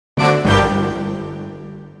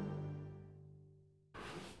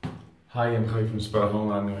Hi, I'm Javi from Spotahome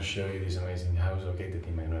and I'm going to show you this amazing house located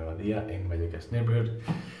in my nueva dia in Vallecas neighborhood.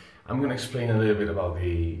 I'm going to explain a little bit about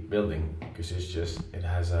the building because it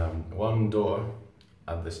has one door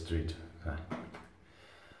at the street.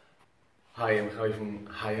 Hi, I'm Javi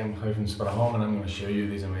from Spotahome and I'm going to show you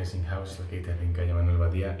this amazing house located in calle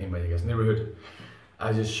Nueva Dia in Vallecas neighborhood.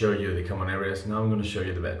 I just showed you the common areas. Now I'm going to show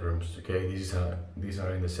you the bedrooms. Okay, these are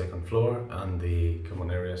in the second floor, and the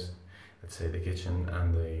common areas, let's say the kitchen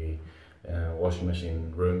and the washing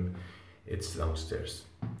machine room, it's downstairs.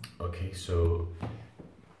 Okay, so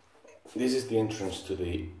this is the entrance to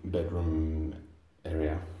the bedroom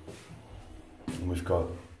area. And we've got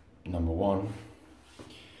number 1,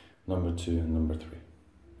 number 2 and number 3.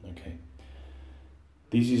 Okay,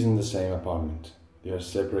 this is in the same apartment. They are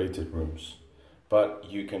separated rooms, but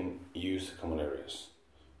you can use the common areas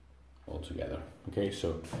all together. Okay,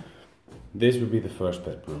 so this would be the first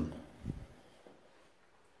bedroom.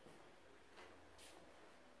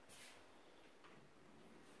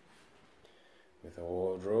 With a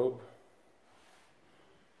wardrobe,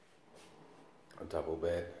 a double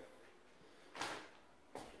bed.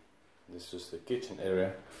 This is the kitchen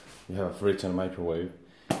area. You have a fridge and microwave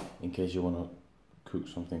in case you want to cook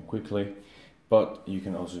something quickly, but you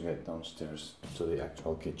can also get downstairs to the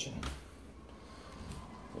actual kitchen.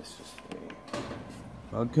 This is the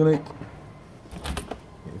balcony.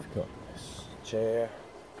 You've got this chair,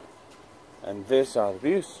 and these are the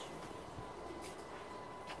views.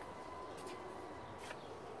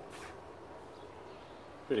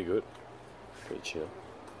 Pretty good, pretty chill.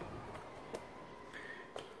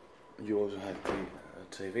 You also have the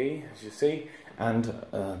TV, as you see, and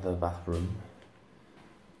the bathroom.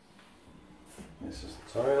 This is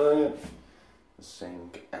the toilet, the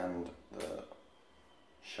sink, and the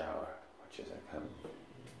shower, which is a cabin.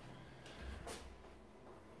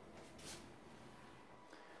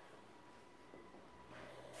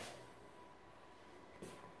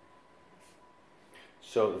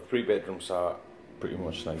 So the 3 bedrooms are pretty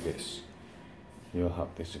much like this. You'll have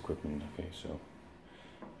this equipment, okay, so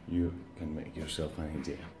you can make yourself an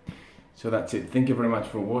idea. So that's it. Thank you very much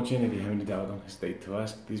for watching. If you have any doubt, don't hesitate to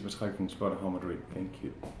ask. This was Javi from Spotahome Madrid. Thank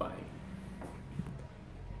you. Bye.